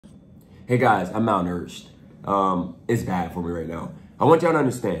Hey guys, I'm malnourished. It's bad for me right now. I want y'all to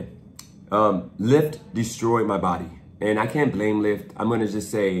understand, LYFT destroyed my body. And I can't blame LYFT. I'm gonna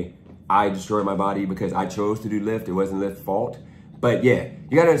just say I destroyed my body because I chose to do LYFT. It wasn't LYFT's fault. But yeah,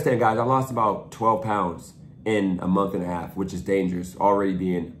 you gotta understand guys, I lost about 12 pounds in a month and a half, which is dangerous. Already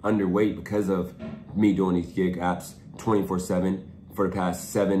being underweight because of me doing these gig apps 24/7 for the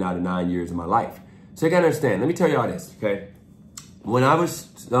past 7 out of 9 years of my life. So you gotta understand, let me tell y'all this, okay? When I was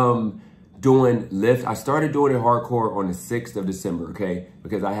doing LYFT, I started doing it hardcore on the 6th of December, okay?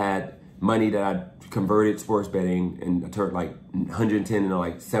 Because I had money that I converted sports betting and I turned like 110 into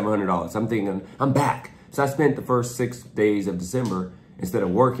like $700. I'm thinking, I'm back. So I spent the first 6 days of December, instead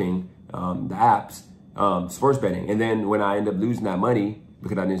of working the apps, sports betting. And then when I end up losing that money,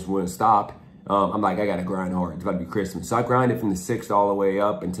 because I just wouldn't stop, I'm like, I gotta grind hard. It's about to be Christmas. So I grinded from the 6th all the way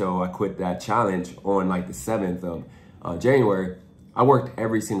up until I quit that challenge on like the 7th of January. I worked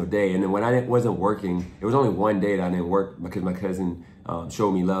every single day. And then when I wasn't working, it was only one day that I didn't work because my cousin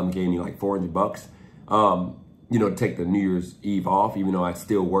showed me love and gave me like $400, you know, to take the New Year's Eve off, even though I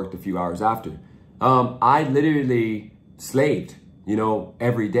still worked a few hours after. I literally slaved, you know,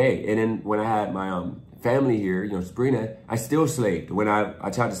 every day. And then when I had my family here, you know, Sabrina, I still slaved. When I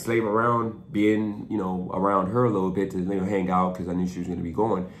tried to slave around being, you know, around her a little bit to, you know, hang out because I knew she was going to be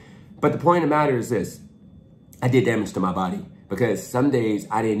going. But the point of the matter is this, I did damage to my body because some days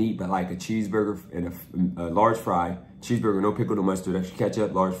I didn't eat but like a cheeseburger and a large fry, cheeseburger, no pickle, no mustard, extra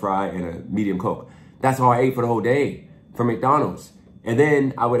ketchup, large fry, and a medium Coke. That's all I ate for the whole day from McDonald's. And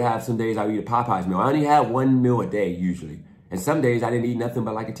then I would have some days I would eat a Popeyes meal. I only had one meal a day usually. And some days I didn't eat nothing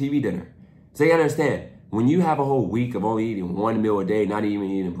but like a TV dinner. So you gotta understand, when you have a whole week of only eating one meal a day, not even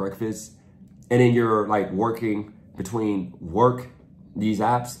eating breakfast, and then you're like working between work, these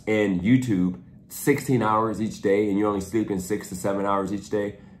apps, and YouTube 16 hours each day, and you're only sleeping 6 to 7 hours each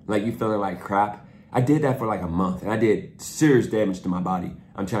day, like you feeling like crap. I did that for like a month, and I did serious damage to my body.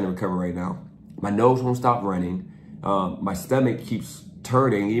 I'm trying to recover right now. My nose won't stop running. My stomach keeps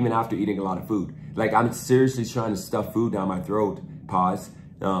turning even after eating a lot of food. Like I'm seriously trying to stuff food down my throat,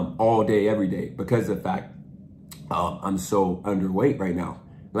 all day, every day, because of the fact I'm so underweight right now.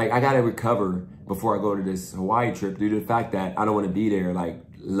 Like I gotta recover before I go to this Hawaii trip due to the fact that I don't wanna be there like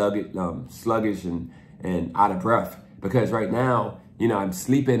sluggish and out of breath. Because right now, you know, I'm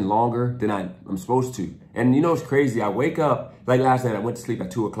sleeping longer than I'm supposed to. And you know, it's crazy. I wake up, like last night, I went to sleep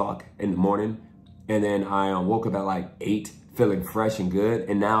at 2 o'clock in the morning. And then I woke up at like 8, feeling fresh and good.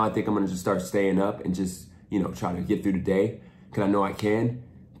 And now I think I'm gonna just start staying up and just, you know, try to get through the day because I know I can.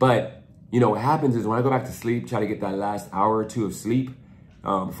 But, you know, what happens is when I go back to sleep, try to get that last hour or two of sleep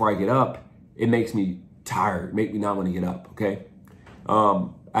before I get up, it makes me tired, make me not want to get up, okay?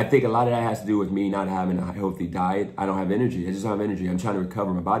 I think a lot of that has to do with me not having a healthy diet. I don't have energy. I just don't have energy. I'm trying to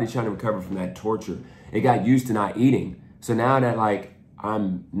recover. My body's trying to recover from that torture. It got used to not eating. So now that like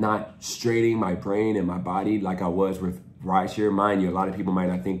I'm not straining my brain and my body like I was with rideshare, mind you, a lot of people might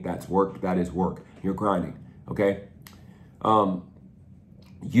not think that's work, but that is work. You're grinding, okay?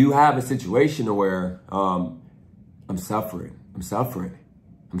 You have a situation where I'm suffering.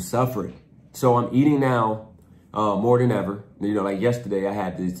 So I'm eating now more than ever. You know, like yesterday I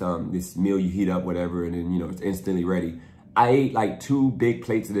had this this meal you heat up, whatever, and then, you know, it's instantly ready. I ate like 2 big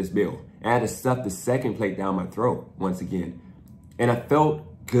plates of this meal. I had to stuff the second plate down my throat once again. And I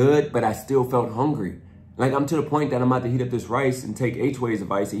felt good, but I still felt hungry. Like I'm to the point that I'm about to heat up this rice and take H-Ways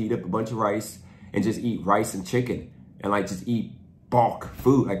of ice and heat up a bunch of rice and just eat rice and chicken and like just eat bulk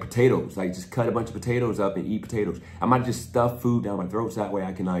food, like potatoes, like just cut a bunch of potatoes up and eat potatoes. I might just stuff food down my throat so that way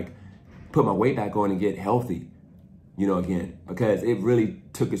I can like put my weight back on and get healthy, you know, again, because it really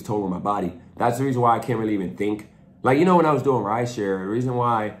took its toll on my body. That's the reason why I can't really even think. Like, you know, when I was doing rideshare, the reason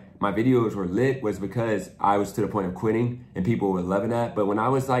why my videos were lit was because I was to the point of quitting and people were loving that. But when I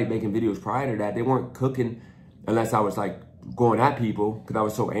was like making videos prior to that, they weren't cooking unless I was like going at people because I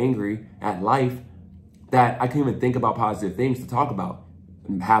was so angry at life that I couldn't even think about positive things to talk about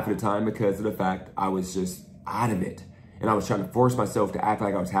half of the time because of the fact I was just out of it. And I was trying to force myself to act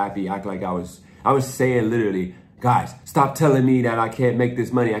like I was happy, act like I was saying literally, guys, stop telling me that I can't make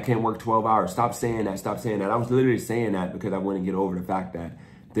this money. I can't work 12 hours. Stop saying that. Stop saying that. I was literally saying that because I wouldn't get over the fact that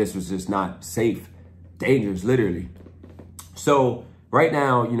this was just not safe, dangerous, literally. So right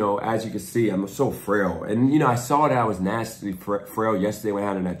now, you know, as you can see, I'm so frail. And, you know, I saw that I was nasty frail yesterday when I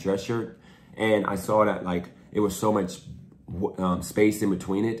had on that dress shirt. And I saw that, like, it was so much space in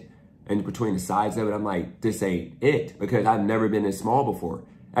between it and between the sides of it. I'm like, this ain't it because I've never been this small before.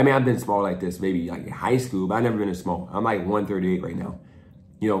 I mean, I've been small like this maybe like in high school, but I've never been this small. I'm like 138 right now.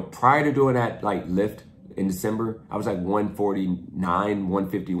 You know, prior to doing that, like, LYFT in December, I was like 149,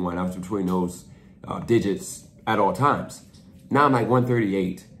 151. I was between those digits at all times. Now I'm like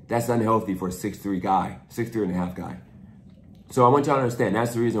 138. That's unhealthy for a 6'3" guy, 6'3.5" guy. So I want y'all to understand,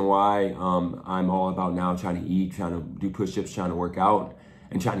 that's the reason why I'm all about now trying to eat, trying to do push-ups, trying to work out,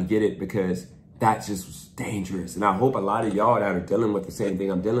 and trying to get it, because that's just dangerous. And I hope a lot of y'all that are dealing with the same thing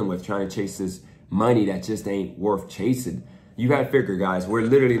I'm dealing with, trying to chase this money that just ain't worth chasing. You gotta figure, guys, we're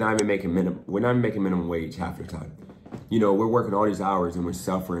literally not even making minimum wage half the time. You know, we're working all these hours and we're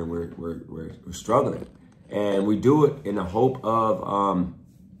suffering, we're struggling. And we do it in the hope of,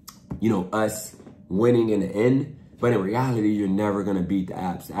 you know, us winning in the end. But in reality, you're never gonna beat the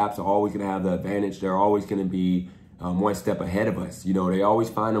apps. The apps are always gonna have the advantage. They're always gonna be one step ahead of us. You know, they always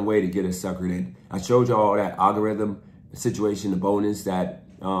find a way to get us suckered in. I showed y'all that algorithm situation, the bonus that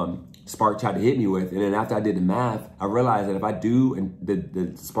Spark tried to hit me with. And then after I did the math, I realized that if I do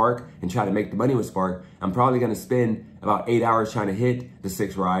the Spark and try to make the money with Spark, I'm probably gonna spend about 8 hours trying to hit the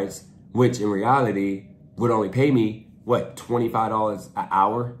 6 rides, which in reality would only pay me, what, $25 an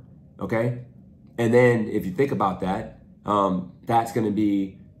hour, okay? And then if you think about that, that's gonna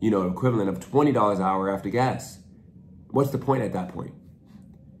be, you know, equivalent of $20 an hour after gas. What's the point at that point?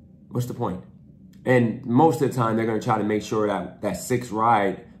 What's the point? And most of the time, they're gonna try to make sure that that 6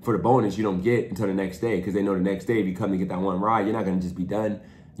 ride for the bonus you don't get until the next day, because they know the next day if you come to get that 1 ride, you're not gonna just be done.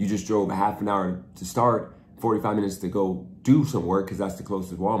 You just drove a half an hour to start, 45 minutes to go do some work because that's the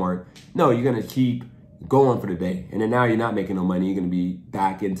closest Walmart. No, you're gonna keep going for the day. And then now you're not making no money, you're gonna be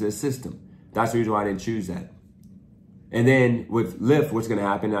back into the system. That's the reason why I didn't choose that. And then with LYFT, what's gonna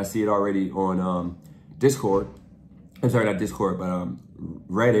happen, I see it already on Discord. I'm sorry, not Discord, but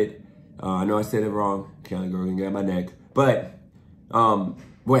Reddit. I know I said it wrong. Kelly girl can get my neck. But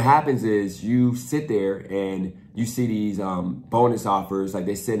what happens is you sit there and you see these bonus offers, like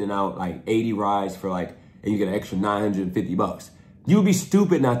they're sending out like 80 rides for like, and you get an extra 950 bucks. You would be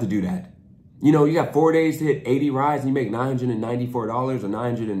stupid not to do that. You know, you got 4 days to hit 80 rides and you make $994 or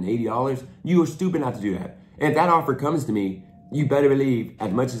 $980. You are stupid not to do that. And if that offer comes to me, you better believe,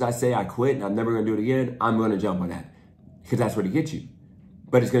 as much as I say I quit and I'm never gonna do it again, I'm gonna jump on that. Because that's what it gets you.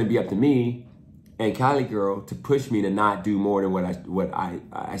 But it's gonna be up to me and Cali Girl to push me to not do more than what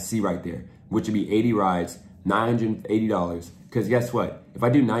I see right there, which would be 80 rides, $980. Because guess what? If I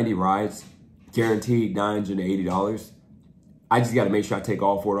do 90 rides, guaranteed $980, I just gotta make sure I take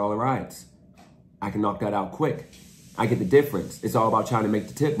all $4 rides. I can knock that out quick. I get the difference. It's all about trying to make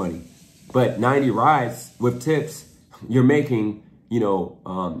the tip money. But 90 rides with tips, you're making, you know,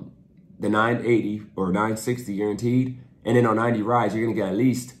 the 980 or 960 guaranteed. And then on 90 rides, you're gonna get at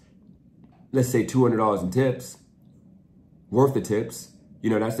least, let's say $200 in tips, worth the tips. You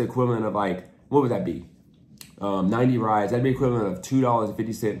know, that's the equivalent of like, what would that be? 90 rides, that'd be equivalent of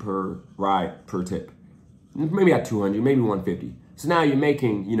 $2.50 per ride per tip. Maybe not 200, maybe 150. So now you're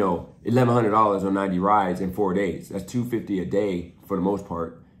making, you know, $1,100 on 90 rides in 4 days. That's $250 a day for the most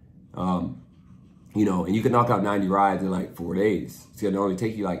part. You know, and you can knock out 90 rides in like 4 days. It's gonna only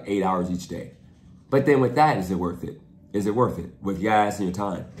take you like 8 hours each day. But then with that, is it worth it? Is it worth it? With gas and your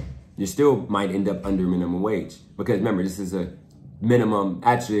time? You still might end up under minimum wage. Because remember, this is a minimum,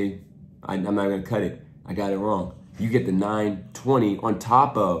 actually, I'm not gonna cut it. I got it wrong. You get the $920 on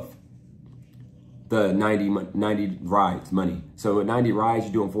top of the 90 rides money. So with 90 rides,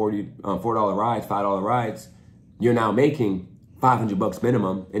 you're doing $4 rides, $5 rides. You're now making 500 bucks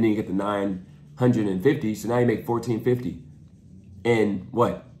minimum, and then you get the 950. So now you make $1,450 in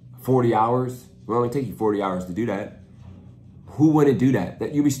what, 40 hours? It will only take you 40 hours to do that. Who wouldn't do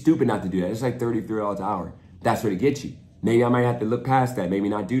that? You'd be stupid not to do that. It's like $33 an hour. That's what it gets you. Maybe I might have to look past that, maybe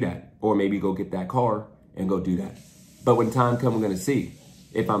not do that, or maybe go get that car and go do that. But when time comes, we're gonna see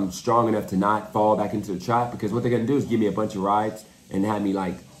if I'm strong enough to not fall back into the trap, because what they're gonna do is give me a bunch of rides and have me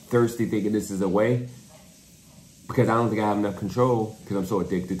like thirsty thinking this is a way, because I don't think I have enough control, because I'm so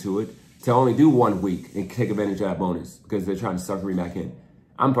addicted to it, to only do 1 week and take advantage of that bonus, because they're trying to sucker me back in.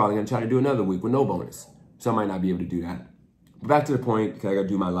 I'm probably gonna try to do another week with no bonus. So I might not be able to do that. But back to the point, because I gotta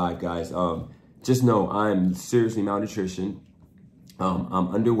do my live, guys. Just know I'm seriously malnutrition. I'm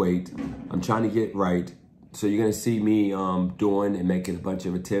underweight. I'm trying to get right. So you're gonna see me doing and making a bunch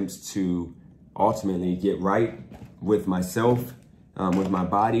of attempts to ultimately get right with myself, with my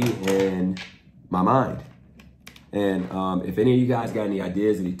body and my mind. And if any of you guys got any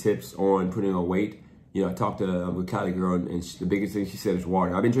ideas, any tips on putting on weight, you know, I talked with Cali Girl, and the biggest thing she said is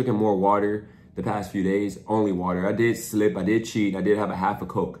water. I've been drinking more water the past few days, only water. I did slip, I did cheat, I did have a half a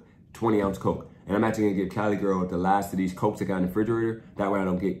Coke, 20-ounce Coke. And I'm actually gonna give Cali Girl the last of these Cokes I got in the refrigerator. That way I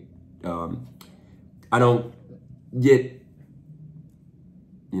don't get,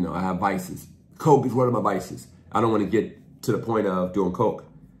 you know, I have vices. Coke is one of my vices. I don't want to get to the point of doing Coke,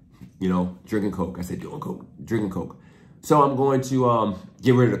 you know, drinking Coke. I said doing Coke, drinking Coke. So I'm going to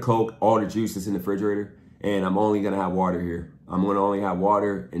get rid of the Coke, all the juice that's in the refrigerator, and I'm only going to have water here. I'm going to only have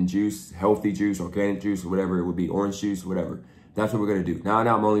water and juice, healthy juice, organic juice, or whatever it would be, orange juice, whatever. That's what we're going to do. Now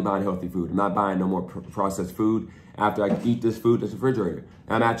I'm only buying healthy food. I'm not buying no more processed food after I eat this food that's refrigerated.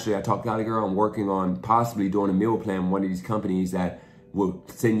 I talked to a girl, I'm working on possibly doing a meal plan with one of these companies that will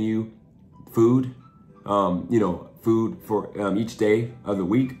send you food, you know, food for each day of the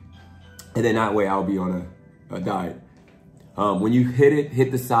week. And then that way I'll be on a diet. When you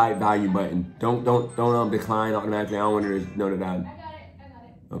hit the side value button. Don't decline automatically. I don't want to know that I'm. I got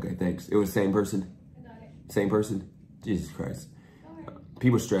it. Okay, thanks. It was the same person? I got it. Same person? Jesus Christ.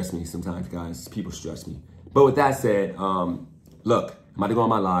 People stress me sometimes, guys. People stress me. But with that said, look, I'm about to go on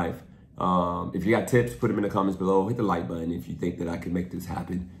my live. If you got tips, put them in the comments below. Hit the like button if you think that I can make this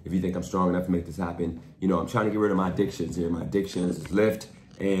happen. If you think I'm strong enough to make this happen. You know, I'm trying to get rid of my addictions here. My addictions is LYFT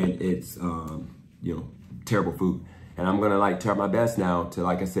and it's, you know, terrible food. And I'm going to like try my best now to,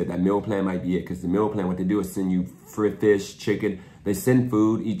 like I said, that meal plan might be it. Because the meal plan, what they do is send you fish, chicken. They send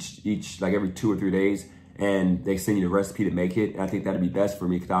food each like every 2 or 3 days. And they send you the recipe to make it. And I think that'd be best for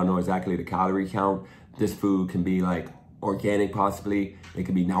me because I don't know exactly the calorie count. This food can be like organic possibly. It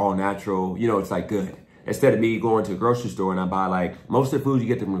can be all natural. You know, it's like good. Instead of me going to a grocery store and I buy like, most of the food you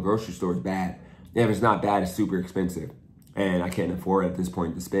get from the grocery store is bad. And if it's not bad, it's super expensive. And I can't afford at this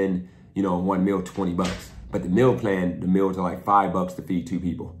point to spend, you know, one meal, 20 bucks. But the meal plan, the meals are like $5 to feed 2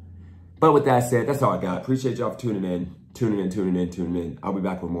 people. But with that said, that's all I got. Appreciate y'all for tuning in. I'll be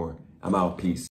back with more. I'm out. Peace.